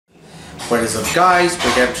What is up guys,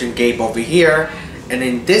 RedemptionGabe over here, and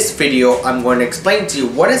in this video I'm going to explain to you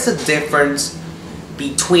what is the difference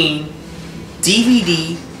between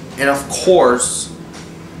DVD and of course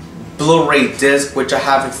Blu-ray disc, which I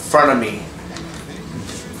have in front of me.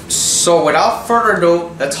 So without further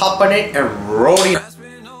ado, let's hop on it and roll it.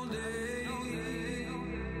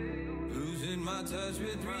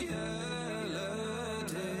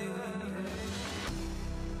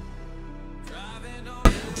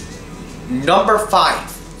 Number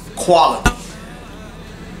 5, quality.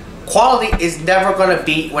 Quality is never going to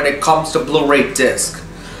be when it comes to Blu-ray disc.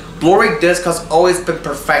 Blu-ray disc has always been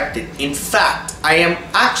perfected. In fact, I am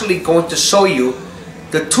actually going to show you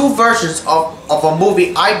the two versions of a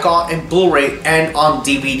movie I got in Blu-ray and on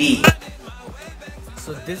DVD.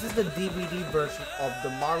 So this is the DVD version of the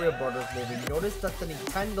Mario Brothers movie. Notice that the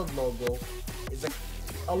Nintendo logo is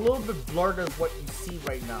a little bit blurred as what you see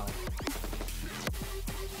right now.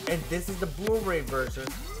 And this is the Blu-ray version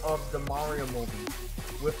of the Mario movie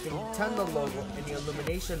with the Nintendo logo and the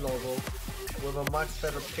Illumination logo with a much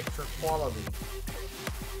better picture quality.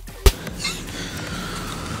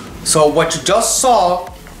 So what you just saw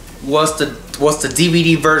was the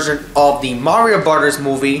DVD version of the Mario Brothers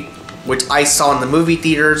movie, which I saw in the movie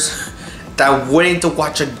theaters, that I went to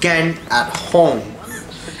watch again at home.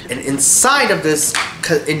 And inside of this,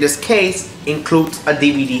 in this case, includes a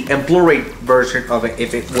DVD and Blu-ray version of it,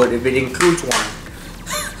 if it includes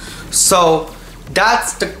one. So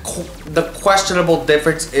that's the questionable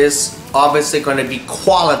difference is obviously going to be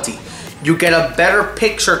quality. You get a better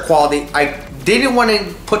picture quality. I didn't want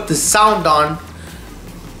to put the sound on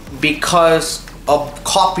because of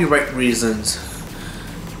copyright reasons,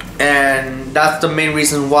 and that's the main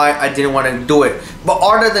reason why I didn't want to do it. But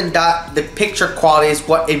other than that, the picture quality is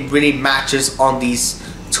what it really matches on these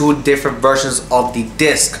two different versions of the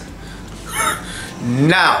disc.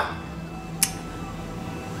 Now,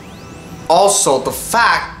 also the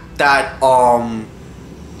fact that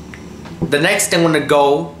the next thing I'm gonna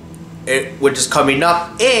go, which is coming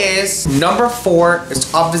up, is number 4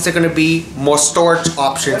 is obviously gonna be more storage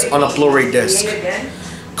options on a Blu-ray disc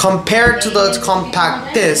compared to the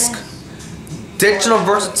compact disc, digital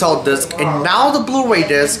versatile disc, and now the Blu-ray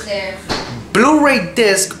disc. Blu-ray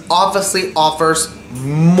disc obviously offers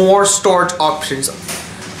more storage options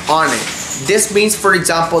on it. This means, for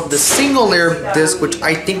example, the single layer disc, which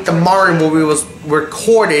I think the Mario movie was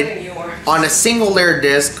recorded on a single layer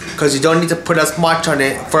disc, because you don't need to put as much on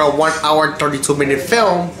it for a 1 hour and 32-minute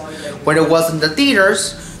film when it was in the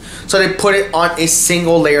theaters, so they put it on a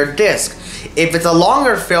single layer disc. If it's a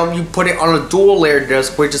longer film, you put it on a dual layer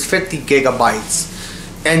disc, which is 50 gigabytes.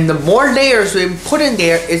 And the more layers we put in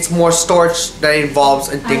there, it's more storage that involves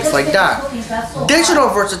and things like that. Digital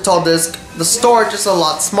versatile disc, the storage is a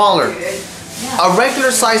lot smaller. A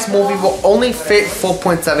regular size movie will only fit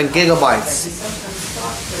 4.7 gigabytes.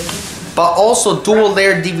 But also dual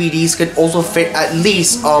layer DVDs can also fit at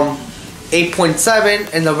least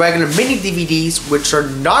 8.7, and the regular mini DVDs, which are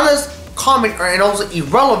not as common and also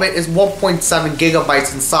irrelevant, is 1.7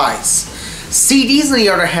 gigabytes in size. CDs on the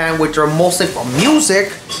other hand, which are mostly for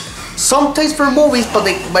music, sometimes for movies, but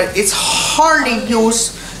it's hardly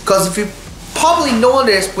used, because if you probably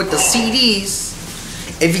notice with the CDs,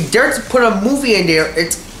 if you dare to put a movie in there,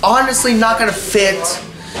 it's honestly not gonna fit.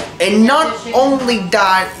 And not only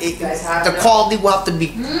that, the quality will have to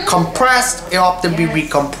be compressed, it will have to be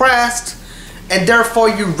recompressed, and therefore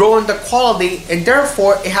you ruin the quality, and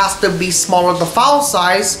therefore it has to be smaller the file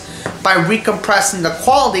size. By recompressing the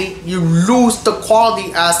quality, you lose the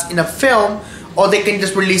quality as in a film, or they can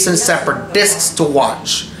just release in separate discs to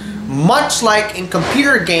watch. Much like in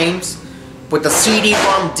computer games, with the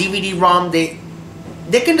CD-ROM, DVD-ROM,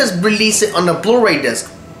 they can just release it on a Blu-ray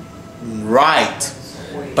disc. Right.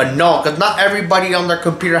 But no, because not everybody on their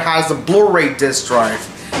computer has a Blu-ray disc drive.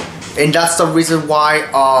 And that's the reason why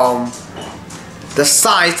the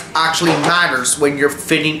size actually matters when you're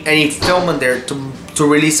fitting any film in there to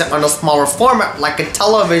release it on a smaller format, like a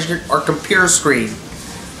television or computer screen.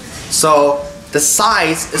 So the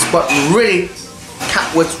size is what really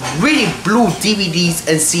blew DVDs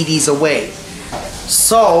and CDs away.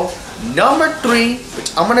 So number 3,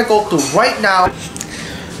 which I'm gonna go through right now,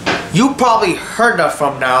 you probably heard that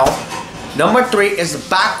from now. Number 3 is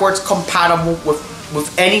backwards compatible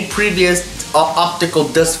with any previous optical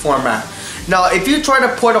disc format. Now, if you try to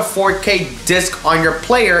put a 4K disc on your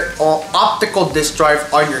player or optical disc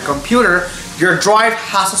drive on your computer, your drive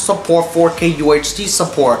has to support 4K UHD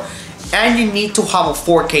support, and you need to have a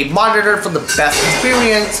 4K monitor for the best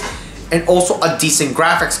experience, and also a decent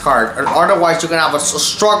graphics card, or otherwise you're gonna have a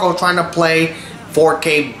struggle trying to play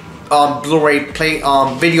 4K Blu-ray play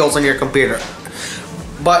videos on your computer.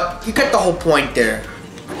 But you get the whole point there.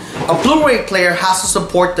 A Blu-ray player has to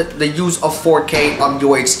support the use of 4K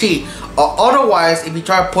UHD. Otherwise, if you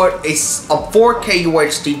try to put a 4K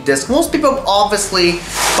UHD disc, most people obviously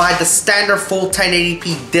buy the standard full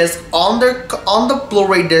 1080p disc on the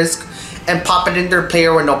Blu-ray disc and pop it in their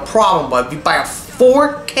player with no problem. But if you buy a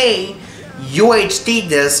 4K UHD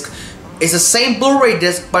disc, it's the same Blu-ray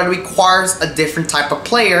disc, but it requires a different type of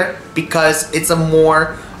player because it's a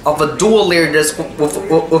more of a dual layer disc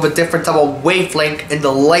with a different type of wavelength in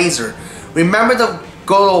the laser. Remember the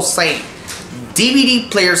good old saying, DVD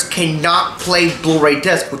players cannot play Blu-ray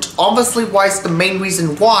disc, which obviously is the main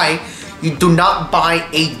reason why you do not buy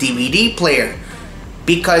a DVD player.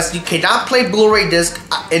 Because you cannot play Blu-ray disc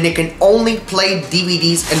and it can only play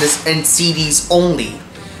DVDs and CDs only.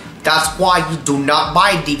 That's why you do not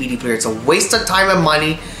buy a DVD player. It's a waste of time and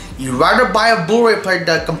money. You'd rather buy a Blu-ray player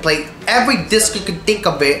that can play every disc you can think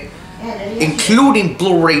of it, including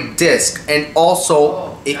Blu-ray disc, and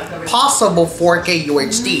also a possible 4K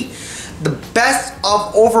UHD. The best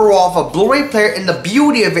of overall of a Blu-ray player and the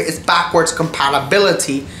beauty of it is backwards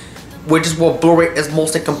compatibility, which is what Blu-ray is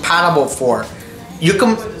mostly compatible for. You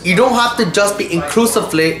don't have to just be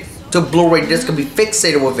inclusively to Blu-ray disc and be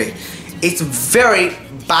fixated with it. It's very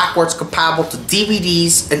backwards compatible to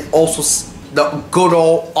DVDs and also the good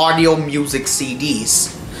old audio music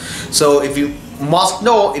CDs. So if you must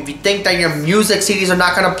know, if you think that your music CDs are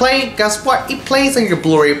not gonna play, guess what? It plays on your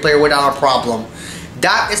Blu-ray player without a problem.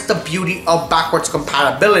 That is the beauty of backwards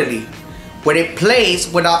compatibility, when it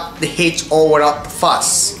plays without the hitch or without the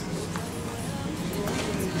fuss.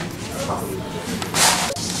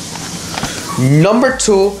 Number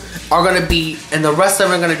 2 are gonna be, and the rest of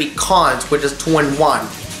them are gonna be cons, which is 2 and 1.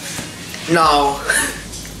 Now,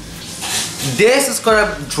 this is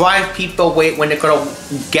gonna drive people away when they're gonna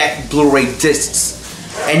get Blu-ray discs.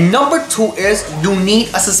 And number 2 is you need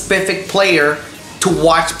a specific player to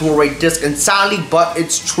watch Blu-ray disc, and sadly, but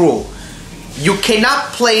it's true. You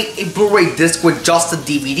cannot play a Blu-ray disc with just a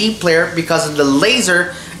DVD player because of the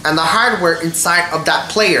laser and the hardware inside of that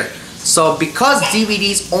player. So because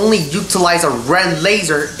DVDs only utilize a red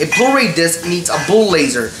laser, a Blu-ray disc needs a blue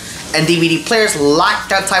laser, and DVD players lack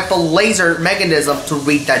that type of laser mechanism to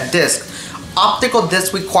read that disc. Optical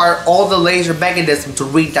discs require all the laser mechanism to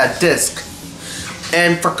read that disc.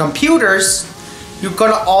 And for computers, you're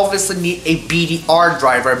gonna obviously need a BDR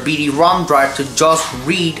drive or a BD-ROM drive to just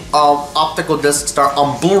read optical discs that are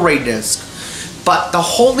on Blu-ray disc. But the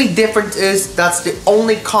only difference is that's the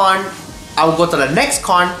only con. I'll go to the next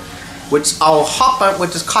con, which I'll hop on,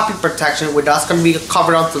 which is copy protection, which that's gonna be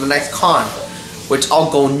covered on to the next con, which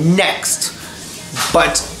I'll go next.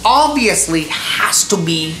 But obviously has to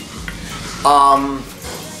be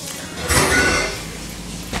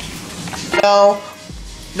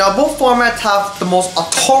now both formats have the most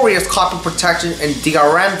notorious copy protection in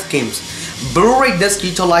DRM schemes. Blu-ray disc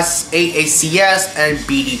utilizes AACS and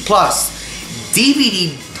BD+.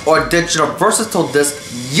 DVD or digital versatile disc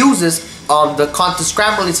uses the content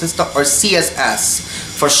scrambling system, or CSS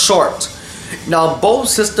for short. Now both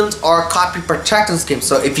systems are copy protection schemes,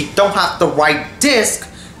 so if you don't have the right disc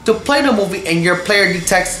to play the movie and your player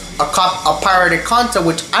detects a pirated content,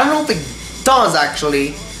 which I don't think it does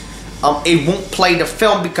actually, it won't play the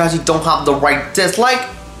film because you don't have the right disc. Like,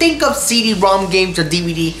 think of CD-ROM games or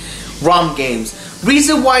DVD-ROM games.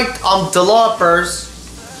 Reason why developers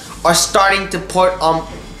are starting to put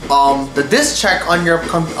the disc check on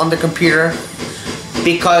the computer,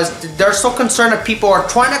 because they're so concerned that people are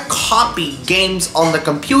trying to copy games on the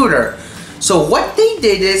computer. So what they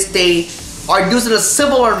did is they are using a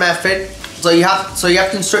similar method. So you have to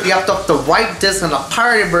have the right disc and a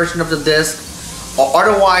pirated version of the disc, or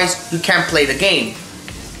otherwise you can't play the game.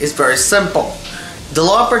 It's very simple.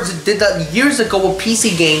 Developers did that years ago with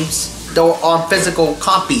PC games that were on physical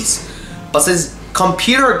copies, but since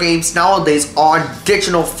computer games nowadays are on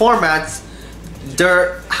digital formats,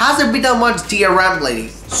 there hasn't been that much DRM lately.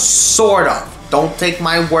 Sort of. Don't take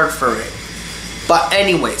my word for it. But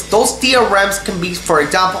anyways, those DRMs can be, for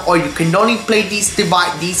example, or you can only play these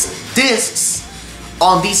discs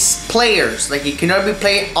on these players. Like, you can only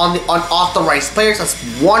play it on the unauthorized players. That's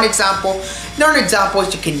one example. Another example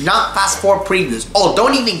is you cannot fast forward previews. Oh,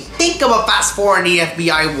 don't even think about fast forwarding the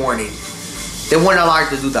FBI warning. They weren't allowed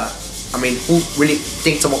to do that. I mean, who really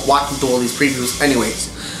thinks about watching through all these previews anyways?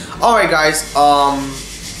 Alright guys,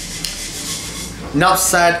 enough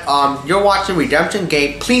said. You're watching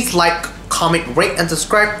RedemptionGabe. Please like, comment, rate, and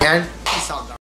subscribe, and peace out.